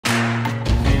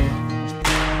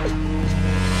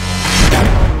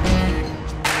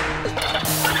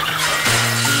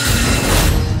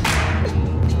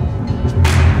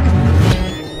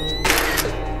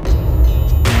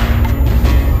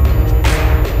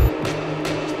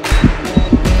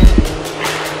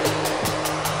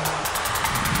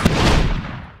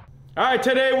right,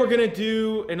 today we're gonna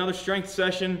do another strength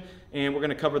session and we're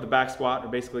gonna cover the back squat, or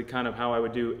basically kind of how I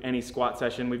would do any squat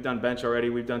session. We've done bench already,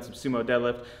 we've done some sumo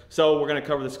deadlift. So we're gonna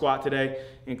cover the squat today,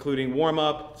 including warm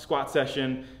up, squat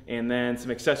session, and then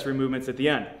some accessory movements at the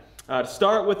end. To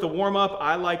start with the warm up,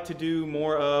 I like to do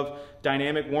more of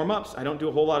dynamic warm ups. I don't do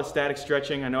a whole lot of static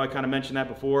stretching. I know I kind of mentioned that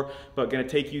before, but gonna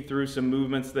take you through some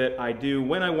movements that I do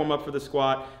when I warm up for the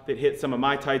squat that hit some of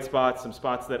my tight spots, some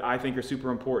spots that I think are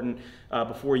super important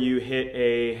before you hit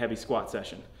a heavy squat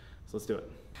session. So let's do it.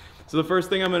 So the first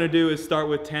thing I'm gonna do is start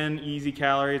with 10 easy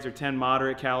calories or 10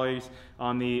 moderate calories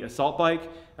on the assault bike.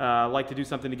 I like to do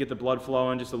something to get the blood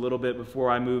flowing just a little bit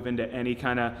before I move into any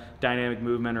kind of dynamic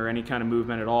movement or any kind of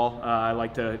movement at all. I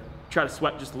like to try to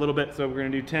sweat just a little bit. So we're gonna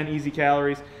do 10 easy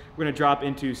calories. We're gonna drop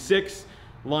into 6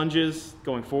 lunges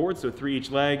going forward, so 3 each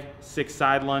leg, 6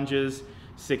 side lunges,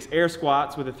 6 air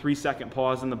squats with a 3-second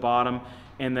pause in the bottom,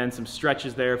 and then some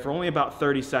stretches there for only about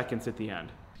 30 seconds at the end.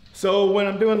 So when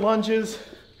I'm doing lunges,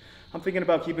 I'm thinking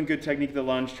about keeping good technique of the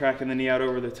lunge, tracking the knee out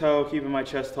over the toe, keeping my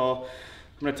chest tall.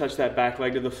 I'm gonna touch that back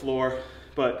leg to the floor.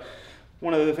 But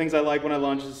one of the things I like when I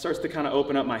lunge is it starts to kind of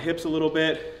open up my hips a little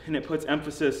bit, and it puts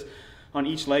emphasis on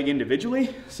each leg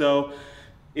individually. So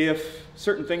if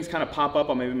certain things kind of pop up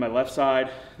on maybe my left side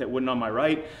that wouldn't on my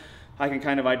right, I can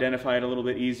kind of identify it a little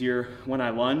bit easier when I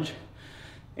lunge.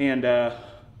 And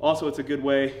also it's a good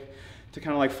way to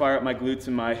kind of like fire up my glutes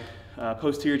and my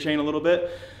posterior chain a little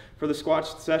bit. For the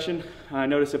squat session, I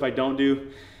notice if I don't do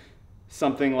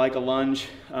something like a lunge,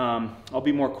 I'll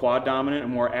be more quad dominant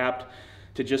and more apt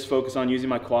to just focus on using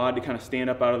my quad to kind of stand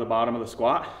up out of the bottom of the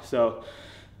squat. So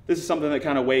this is something that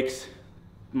kind of wakes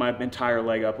my entire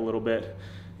leg up a little bit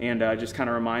and just kind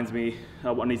of reminds me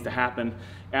what needs to happen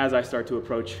as I start to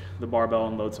approach the barbell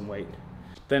and load some weight.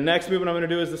 The next movement I'm going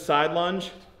to do is the side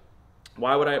lunge.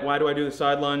 Why do I do the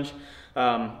side lunge?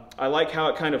 I like how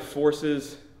it kind of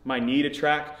forces my knee to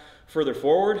track further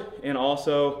forward and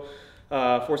also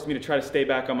forces me to try to stay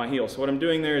back on my heels. So what I'm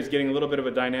doing there is getting a little bit of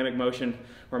a dynamic motion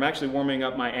where I'm actually warming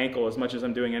up my ankle as much as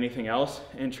I'm doing anything else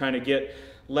and trying to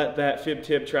let that fib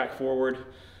tip track forward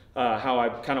how I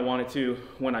kind of want it to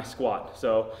when I squat.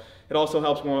 So it also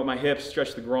helps warm up my hips,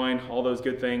 stretch the groin, all those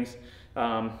good things that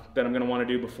I'm going to want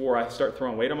to do before I start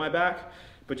throwing weight on my back.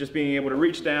 But just being able to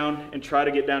reach down and try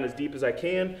to get down as deep as I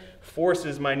can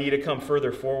forces my knee to come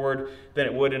further forward than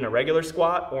it would in a regular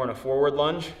squat or in a forward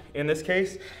lunge in this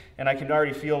case. And I can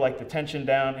already feel like the tension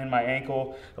down in my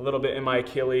ankle, a little bit in my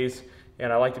Achilles,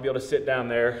 and I like to be able to sit down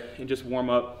there and just warm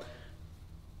up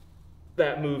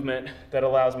that movement that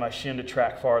allows my shin to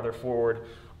track farther forward,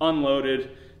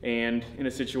 unloaded, and in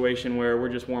a situation where we're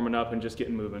just warming up and just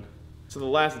getting moving. So the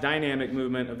last dynamic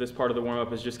movement of this part of the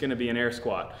warm-up is just going to be an air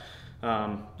squat.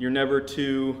 You're never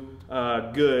too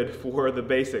good for the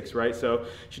basics, right? So you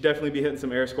should definitely be hitting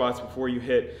some air squats before you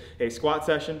hit a squat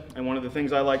session. And one of the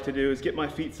things I like to do is get my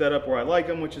feet set up where I like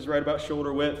them, which is right about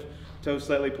shoulder width, toes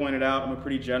slightly pointed out. I'm a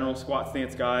pretty general squat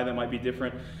stance guy. That might be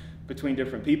different between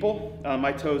different people.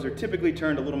 My toes are typically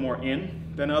turned a little more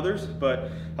in than others,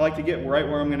 but I like to get right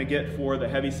where I'm going to get for the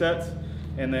heavy sets.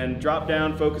 And then drop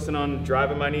down, focusing on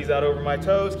driving my knees out over my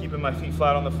toes, keeping my feet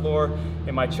flat on the floor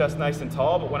and my chest nice and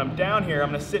tall. But when I'm down here,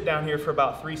 I'm gonna sit down here for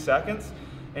about 3 seconds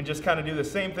and just kind of do the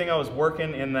same thing I was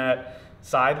working in that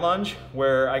side lunge,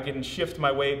 where I can shift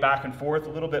my weight back and forth a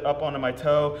little bit up onto my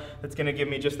toe. That's gonna give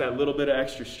me just that little bit of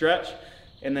extra stretch,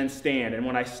 and then stand. And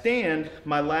when I stand,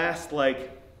 my last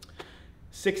like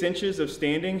 6 inches of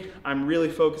standing, I'm really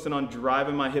focusing on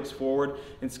driving my hips forward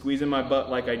and squeezing my butt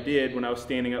like I did when I was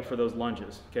standing up for those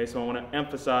lunges. Okay, so I want to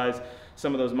emphasize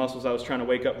some of those muscles I was trying to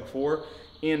wake up before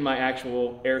in my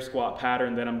actual air squat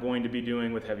pattern that I'm going to be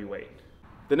doing with heavy weight.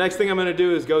 The next thing I'm going to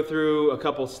do is go through a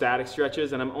couple static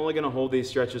stretches, and I'm only going to hold these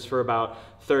stretches for about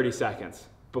 30 seconds.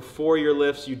 Before your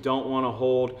lifts, you don't want to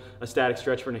hold a static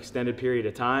stretch for an extended period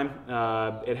of time.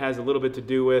 It has a little bit to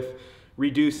do with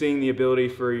reducing the ability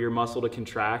for your muscle to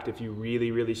contract if you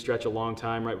really stretch a long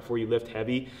time right before you lift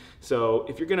heavy. So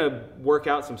if you're gonna work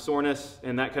out some soreness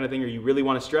and that kind of thing, or you really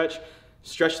wanna stretch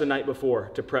the night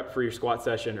before to prep for your squat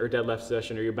session or deadlift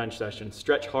session or your bench session.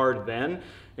 Stretch hard then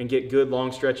and get good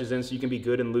long stretches in so you can be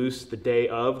good and loose the day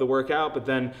of the workout. But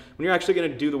then when you're actually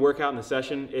going to do the workout in the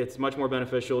session, it's much more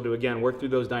beneficial to, again, work through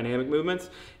those dynamic movements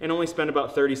and only spend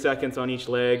about 30 seconds on each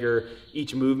leg or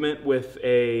each movement with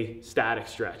a static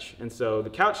stretch. And so the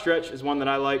couch stretch is one that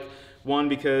I like. One,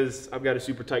 because I've got a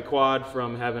super tight quad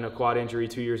from having a quad injury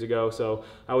 2 years ago, so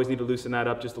I always need to loosen that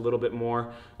up just a little bit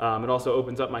more. It also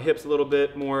opens up my hips a little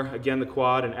bit more, again the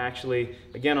quad, and actually,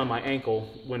 again on my ankle,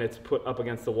 when it's put up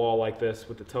against the wall like this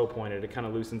with the toe pointed, it kind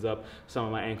of loosens up some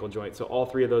of my ankle joints. So all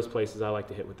 3 of those places I like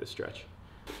to hit with this stretch.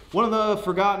 One of the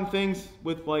forgotten things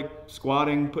with like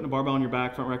squatting, putting a barbell on your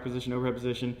back, front rack position, overhead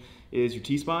position, is your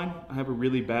T-spine. I have a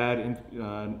really bad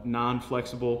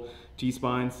non-flexible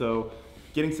T-spine, so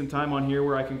getting some time on here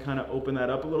where I can kind of open that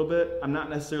up a little bit. I'm not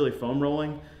necessarily foam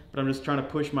rolling, but I'm just trying to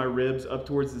push my ribs up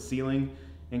towards the ceiling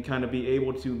and kind of be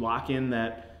able to lock in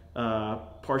that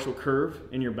partial curve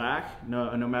in your back.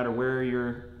 No matter where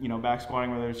you're back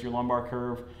squatting, whether it's your lumbar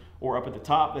curve or up at the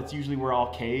top, that's usually where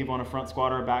I'll cave on a front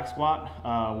squat or a back squat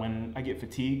when I get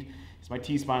fatigued. So my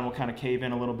T-spine will kind of cave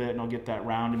in a little bit and I'll get that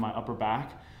round in my upper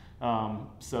back.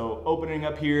 So opening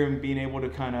up here and being able to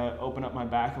kind of open up my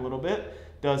back a little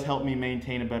bit does help me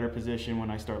maintain a better position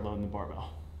when I start loading the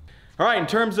barbell. All right, in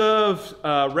terms of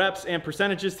reps and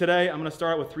percentages today, I'm gonna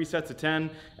start with 3 sets of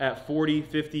 10 at 40,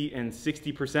 50, and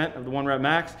 60% of the 1 rep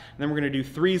max. And then we're gonna do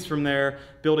 3s from there,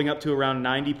 building up to around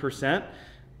 90%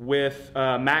 with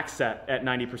max set at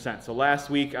 90%. So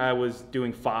last week I was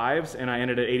doing 5s and I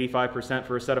ended at 85%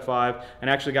 for a set of 5 and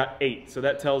actually got 8. So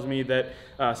that tells me that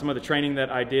some of the training that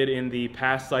I did in the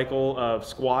past cycle of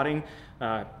squatting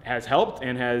has helped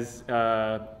and has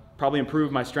probably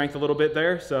improved my strength a little bit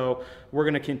there. So we're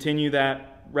gonna continue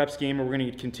that rep scheme, or we're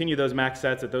gonna continue those max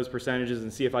sets at those percentages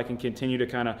and see if I can continue to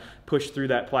kind of push through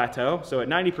that plateau. So at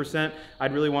 90%,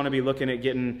 I'd really wanna be looking at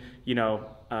getting,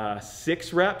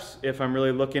 6 reps if I'm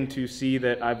really looking to see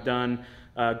that I've done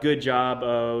a good job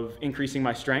of increasing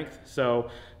my strength. So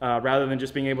rather than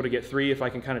just being able to get 3, if I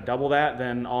can kind of double that,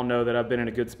 then I'll know that I've been in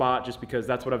a good spot, just because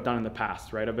that's what I've done in the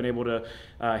past, right? I've been able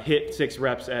to hit 6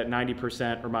 reps at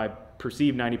 90%, or my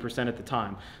perceived 90% at the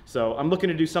time. So I'm looking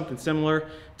to do something similar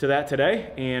to that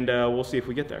today, and we'll see if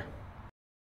we get there.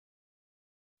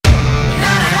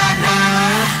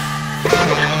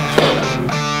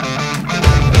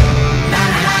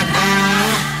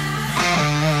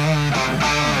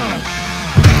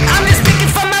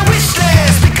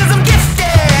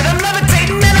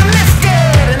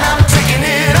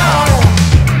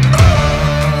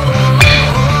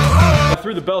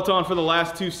 The belt on for the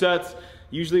last 2 sets.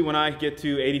 Usually when I get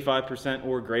to 85%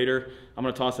 or greater, I'm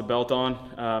gonna toss a belt on.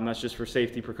 That's just for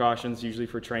safety precautions, usually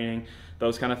for training,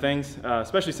 those kind of things.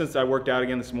 Especially since I worked out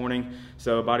again this morning,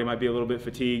 so body might be a little bit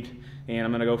fatigued, and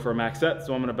I'm gonna go for a max set,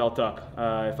 so I'm gonna belt up.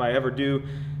 If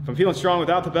I'm feeling strong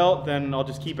without the belt, then I'll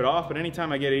just keep it off, but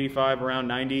anytime I get 85, around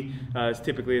 90, is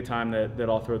typically a time that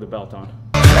I'll throw the belt on.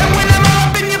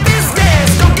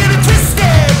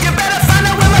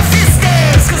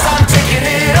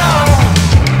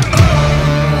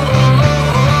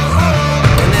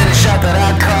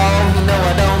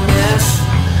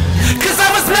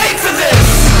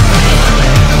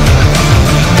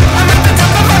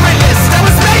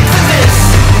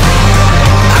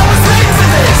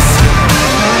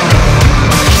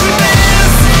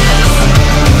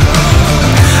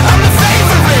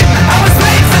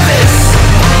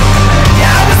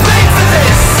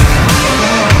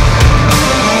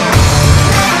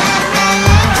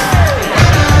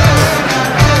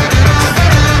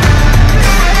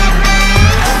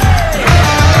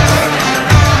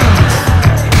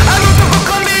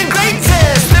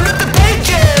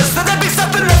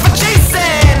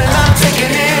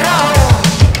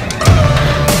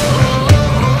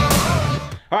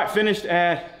 Finished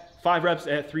at 5 reps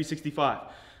at 365.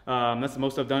 That's the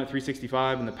most I've done at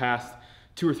 365 in the past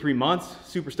 2 or 3 months.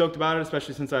 Super stoked about it,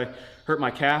 especially since I hurt my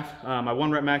calf. My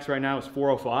 1 rep max right now is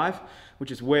 405,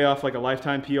 which is way off like a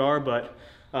lifetime PR, but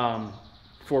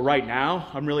for right now,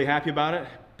 I'm really happy about it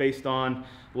based on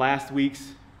last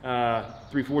week's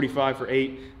 345 for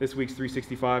 8, this week's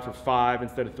 365 for 5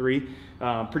 instead of 3.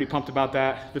 Pretty pumped about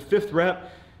that. The 5th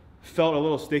rep felt a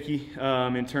little sticky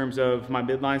in terms of my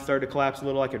midline started to collapse a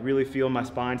little. I could really feel my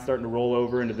spine starting to roll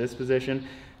over into this position,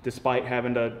 despite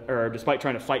trying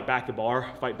to fight back the bar,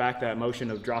 fight back that motion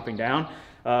of dropping down.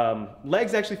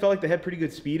 Legs actually felt like they had pretty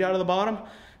good speed out of the bottom,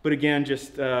 but again,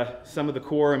 just some of the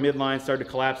core and midline started to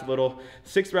collapse a little.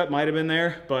 6th rep might have been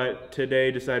there, but today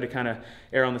decided to kind of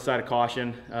err on the side of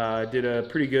caution. Did a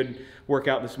pretty good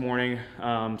workout this morning,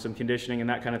 some conditioning and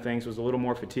that kind of thing, so I was a little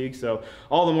more fatigued, so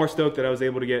all the more stoked that I was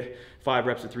able to get 5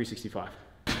 reps at 365.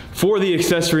 For the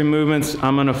accessory movements,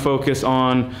 I'm gonna focus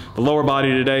on the lower body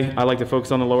today. I like to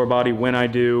focus on the lower body when I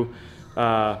do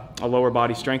a lower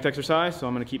body strength exercise, so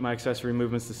I'm gonna keep my accessory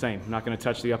movements the same. I'm not gonna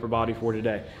touch the upper body for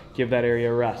today. Give that area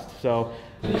a rest. So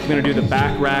I'm gonna do the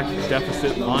back rack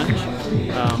deficit lunge.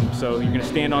 So you're gonna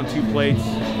stand on 2 plates,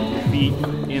 feet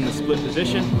in the split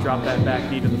position, drop that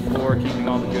back knee to the floor, keeping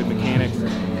all the good mechanics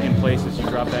in place as you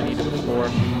drop that knee to the floor,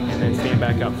 and and then stand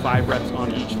back up 5 reps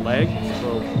on each leg,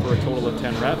 so for a total of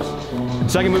 10 reps.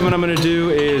 Second movement I'm gonna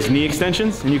do is knee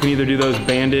extensions, and you can either do those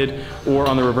banded or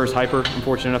on the reverse hyper. I'm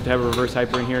fortunate enough to have a reverse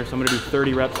hyper in here, so I'm gonna do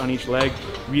 30 reps on each leg,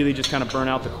 really just kind of burn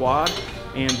out the quad.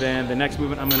 And then the next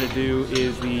movement I'm gonna do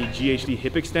is the GHD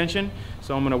hip extension.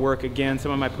 So I'm gonna work, again,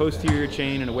 some of my posterior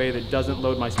chain in a way that doesn't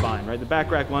load my spine, right? The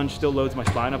back rack lunge still loads my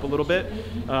spine up a little bit,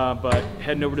 but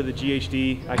heading over to the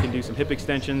GHD, I can do some hip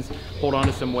extensions, hold on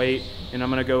to some weight, and I'm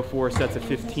gonna go 4 sets of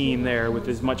 15 there with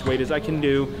as much weight as I can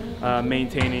do,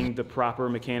 maintaining the proper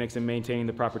mechanics and maintaining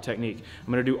the proper technique.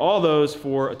 I'm gonna do all those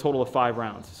for a total of 5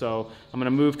 rounds. So I'm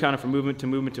gonna move kind of from movement to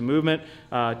movement to movement.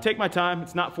 Take my time,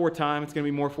 it's not for time, it's gonna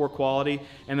be more for quality,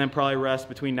 and then probably rest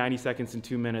between 90 seconds and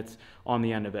 2 minutes on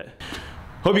the end of it.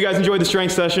 Hope you guys enjoyed the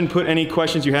strength session. Put any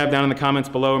questions you have down in the comments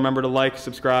below. Remember to like,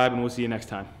 subscribe, and we'll see you next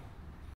time.